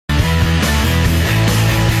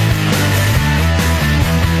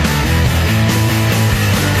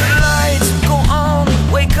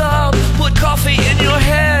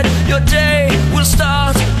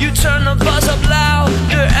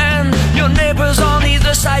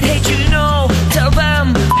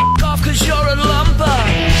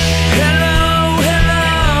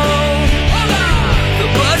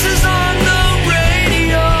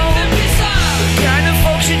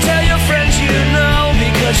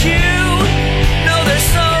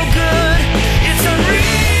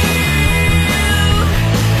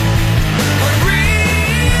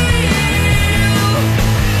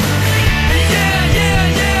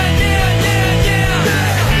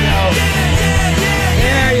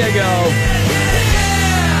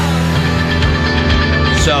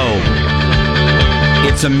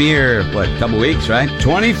It's a mere, couple weeks, right?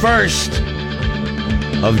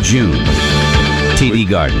 21st of June. TD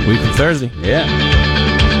Garden. Week from Thursday. Yeah.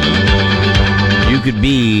 You could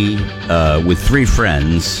be with 3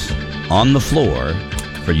 friends on the floor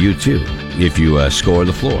for U2 if you score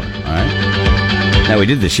the floor. All right. Now, we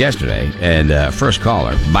did this yesterday, and first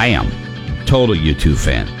caller, bam, total U2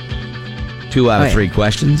 fan. 2 out of 3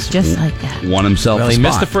 questions. Just like that. Won himself a spot. He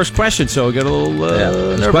missed the first question, so we got a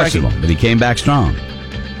little it's questionable, but he came back strong.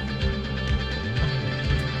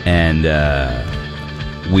 And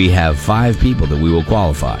we have 5 people that we will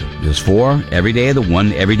qualify. There's 4 every day of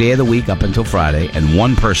the week up until Friday, and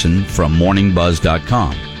 1 person from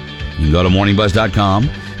morningbuzz.com. You can go to morningbuzz.com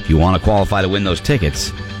if you want to qualify to win those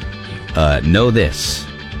tickets. Know this: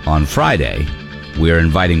 on Friday, we are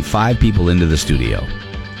inviting 5 people into the studio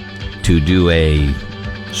to do a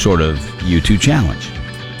sort of U2 challenge.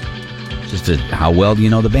 Just how well do you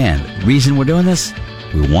know the band? Reason we're doing this?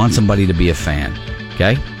 We want somebody to be a fan.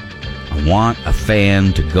 Okay? I want a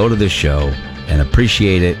fan to go to this show and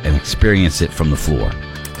appreciate it and experience it from the floor. All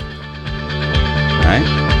right?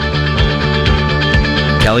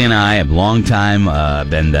 Kelly and I have long time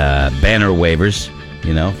been banner wavers,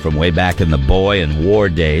 from way back in the Boy and War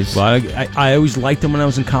days. Well, I always liked him when I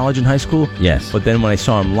was in college and high school. Yes. But then when I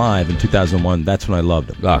saw him live in 2001, that's when I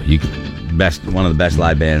loved him. Oh, one of the best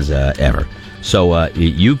live bands ever. So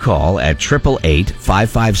you call at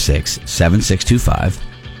 888-556-7625,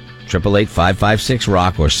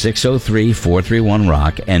 888-556-ROCK, or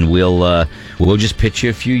 603-431-ROCK, and we'll just pitch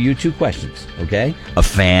you a few U2 questions, okay? A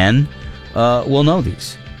fan will know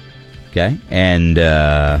these, okay? And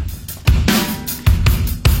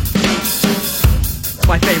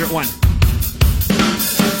my favorite one.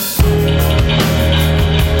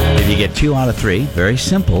 If you get 2 out of 3, very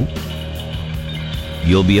simple,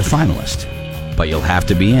 you'll be a finalist. But you'll have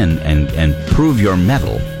to be in and prove your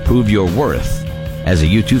mettle, prove your worth as a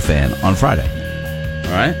U2 fan on Friday.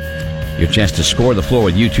 All right? Your chance to score the floor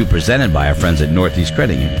with U2 presented by our friends at Northeast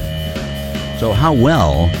Credit Union. So how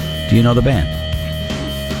well do you know the band?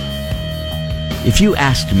 If you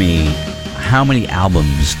asked me how many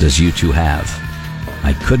albums does U2 have,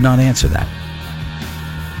 I could not answer that.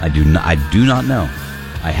 I do not know.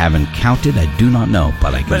 I haven't counted. I do not know,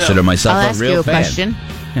 but I consider myself I'll a ask real you a fan. question.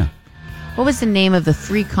 Yeah. What was the name of the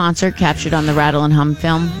free concert captured on the Rattle and Hum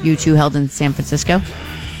film U2 held in San Francisco?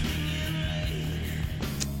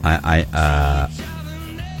 Right out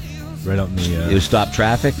in the... It was Stop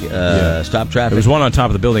Traffic. Stop Traffic. There was one on top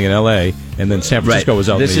of the building in L.A., and then San Francisco was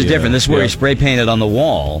out This in the... is different. This is where he spray painted on the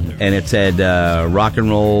wall, and it said Rock and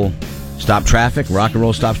Roll Stop Traffic. Rock and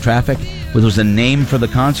Roll Stops Traffic. Was the name for the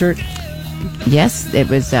concert? Yes, it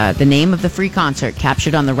was the name of the free concert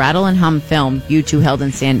captured on the Rattle and Hum film U2 held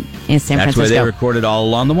in San Francisco. That's where they recorded All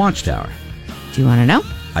Along the Watchtower. Do you want to know?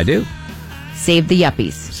 I do. Save the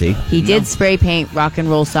Yuppies. See? He did spray paint Rock and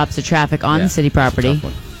Roll Stops the Traffic on city property.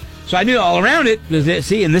 So I knew all around it.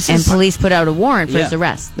 See, and police put out a warrant for his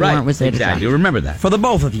arrest. The warrant was later exactly. dropped. Remember that. For the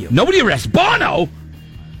both of you. Nobody arrests Bono!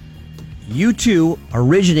 U2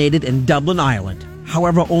 originated in Dublin, Ireland.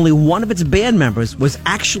 However, only one of its band members was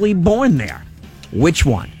actually born there. Which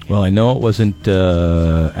one? Well, I know it wasn't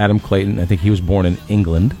Adam Clayton. I think he was born in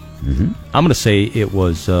England. Mm-hmm. I'm going to say it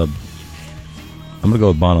was... I'm going to go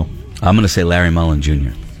with Bono. I'm going to say Larry Mullen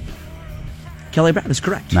Jr. Kelly Brown is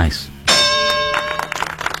correct. Nice.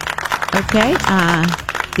 Okay.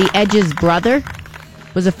 The Edge's brother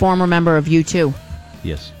was a former member of U2.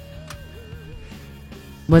 Yes.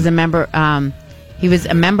 Was a member... he was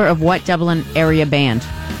a member of what Dublin area band?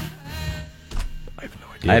 I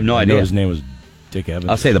have no I idea. know his name was Dick Evans.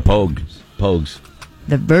 I'll say the Pogues.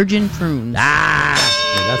 The Virgin Prunes.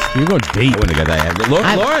 You're going deep. I wouldn't have got that.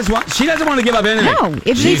 Laura's she doesn't want to give up anything. No,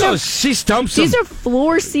 if she these are- stumps them. These are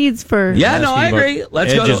floor seeds for... Yeah, no, I agree.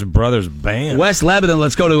 Let's go Edge's to brother's band. West Lebanon.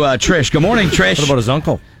 Let's go to Trish. Good morning, Trish. What about his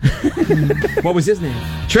uncle? What was his name?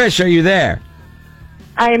 Trish, are you there?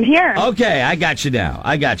 I am here. Okay, I got you now.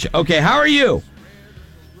 I got you. Okay, how are you?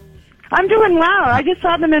 I'm doing well. I just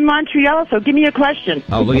saw them in Montreal, so give me a question.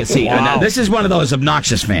 Oh, look at now, this is one of those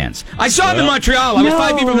obnoxious fans. I saw him in Montreal. I was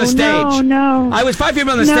 5 feet from the stage. No. I was 5 feet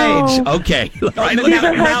from the stage. Okay. Right,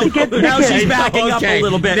 now she's backing up a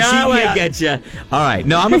little bit. Now I get you. All right.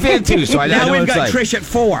 No, I'm a fan too, so I know Now what we've it's got like. Trish at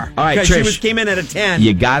 4. All right, because Trish. came in at a 10.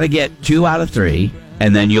 You got to get 2 out of 3,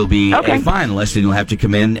 and then you'll be Okay. a finalist, and you'll have to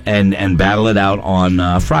come in and battle it out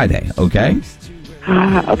on Friday. Okay.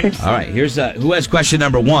 Okay. All right. Here's who has question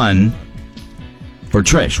number 1 for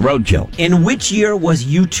Trish. Roadkill. In which year was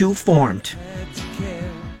U2 formed?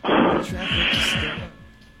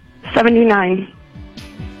 79.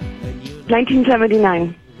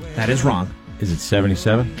 1979. That is wrong. Is it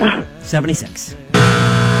 77? 76. All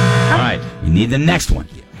right. You need the next one.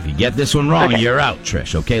 If you get this one wrong, you're out,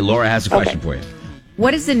 Trish. Okay, Laura has a question for you.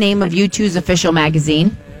 What is the name of U2's official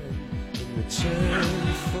magazine?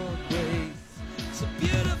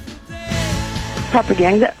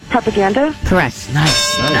 Propaganda? Correct.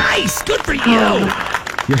 Nice. Good for you.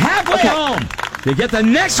 You're halfway home. You get the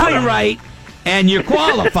next one right, and you're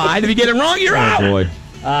qualified. If you get it wrong, you're out. Oh, boy.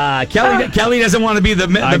 Kelly doesn't want to be the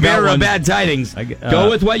got bearer of one. bad tidings. Go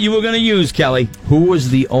with what you were going to use, Kelly. Who was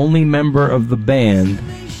the only member of the band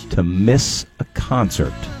to miss a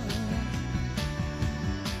concert?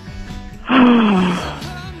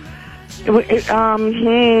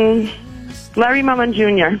 Larry Mullen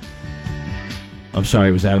Jr. I'm sorry,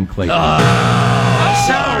 it was Adam Clayton.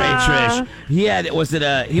 Sorry, Trish.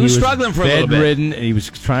 He was struggling for a little bit. Bedridden, and he was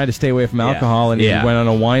trying to stay away from alcohol, and Yeah. he went on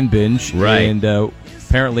a wine binge. Right. And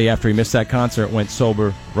apparently, after he missed that concert, went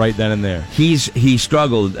sober right then and there. He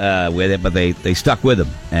struggled with it, but they stuck with him.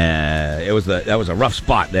 That was a rough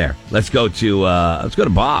spot there. Let's go to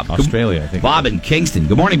Bob. Australia, I think. Bob in Kingston.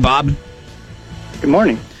 Good morning, Bob. Good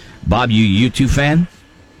morning. Bob, you U2 fan?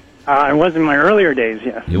 I was in my earlier days,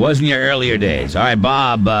 yes. It was in your earlier days. All right,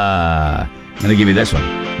 Bob. I'm going to give you this one.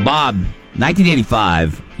 Bob,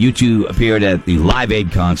 1985, U2 appeared at the Live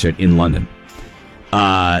Aid concert in London.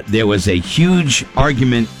 There was a huge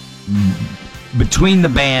argument between the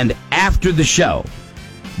band after the show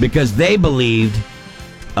because they believed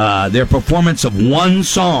their performance of one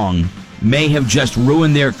song may have just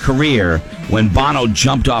ruined their career when Bono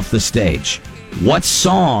jumped off the stage. What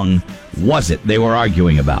song was it they were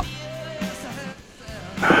arguing about?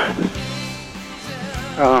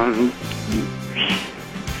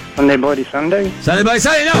 Sunday Bloody Sunday? Sunday Bloody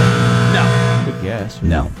Sunday? No. Good guess.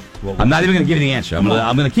 No. I'm not even going to give you the answer. I'm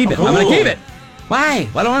going to keep it. I'm going to keep it. Why?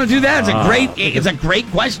 I don't want to do that. It's a great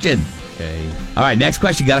question. Okay. All right, next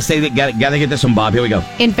question. Got to get this one, Bob. Here we go.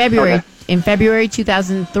 In February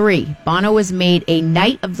 2003, Bono was made a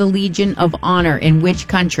Knight of the Legion of Honor in which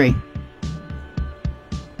country?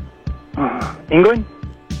 England?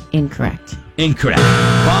 Incorrect. Incorrect.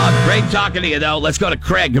 Bob, great talking to you, though. Let's go to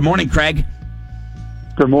Craig. Good morning, Craig.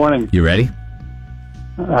 Good morning. You ready?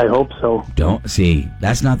 I hope so. Don't see.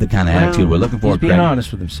 That's not the kind of attitude we're looking for, He's being Craig.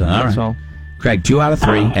 honest with himself. All That's right. all. Craig, 2 out of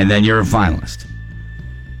 3, and then you're a finalist.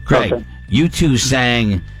 Craig, Okay. U2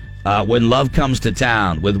 sang When Love Comes to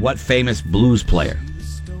Town with what famous blues player?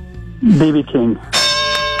 B.B. King.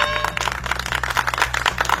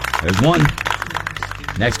 There's one.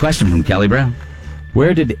 Next question from Kelly Brown.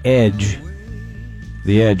 Where did the Edge,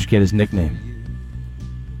 get his nickname?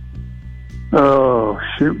 Oh,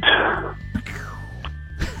 shoot.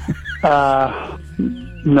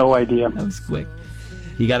 No idea. That was quick.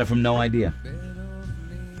 He got it from No Idea.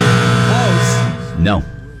 Close. No.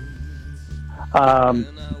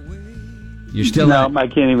 You're still No, in it. I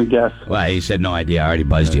can't even guess. Well, he said no idea. I already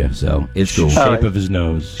buzzed you, so it's cool. Shape right. of his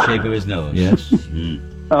nose. Shape of his nose. Yes.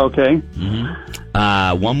 Okay.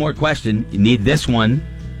 One more question. You need this one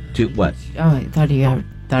to what? Oh, I thought he already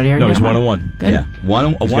No, he's had 1-1. Good. Yeah,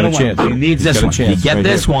 one. got a chance. He needs He's this got a one. chance You get right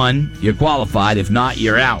this here. one, you're qualified. If not,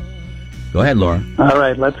 you're out. Go ahead, Laura. All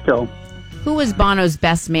right, let's go. Who was Bono's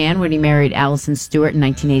best man when he married Alison Stewart in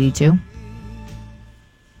 1982?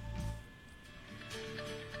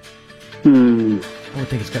 I would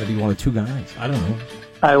think it's got to be one of two guys. I don't know.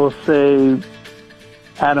 I will say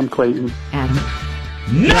Adam Clayton. Adam.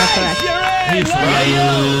 Nice! You're in! Look at you!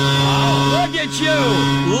 Oh, look at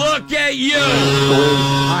you! Look at you!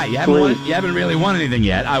 All right, you haven't really won anything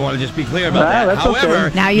yet. I want to just be clear about that. That's okay.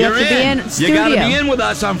 However, Now you have you're to be in You got to studio. be in with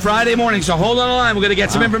us on Friday morning, so hold on the line. We're going to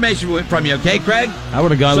get some information from you, okay, Craig? I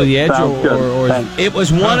would have gone with the Edge Sounds good. or Thanks. It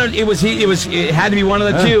was one. It had to be one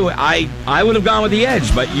of the two. I would have gone with the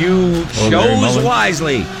Edge, but you Larry chose Mullen.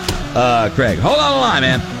 wisely, Craig. Hold on the line,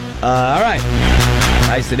 man. All right.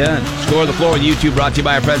 Nicely done. Score the floor with YouTube, brought to you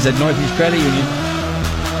by our friends at Northeast Credit Union.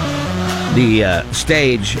 The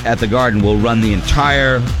stage at the Garden will run the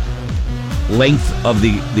entire length of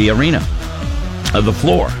the arena, of the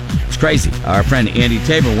floor. It's crazy. Our friend Andy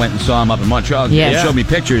Tabor went and saw him up in Montreal. Yes. He showed me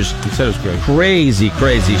pictures. He said it was great. Crazy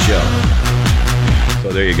show. So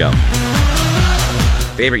there you go.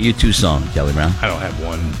 Favorite U2 song, Kelly Brown? I don't have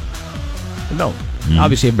one. No.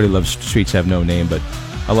 Obviously, everybody loves Streets Have No Name, but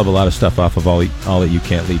I love a lot of stuff off of All That You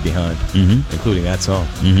Can't Leave Behind, including that song.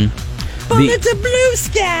 Bullet to blue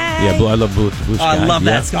sky. Yeah, I love Blue Sky. I love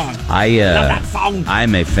Yeah. that song. that song.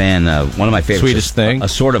 I'm a fan of one of my favorites. Sweetest Thing. A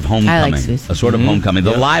Sort of Homecoming. Sweetest A Sort of Homecoming.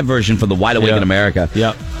 The Yeah. live version for the Wide Awake Yeah. in America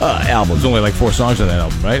Yeah. album. There's only like 4 songs on that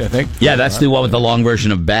album, right? I think. Yeah, that's the one with the long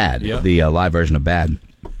version of Bad. Yeah. The live version of Bad.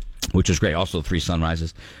 which was great. Also, Three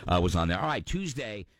Sunrises was on there. All right, Tuesday.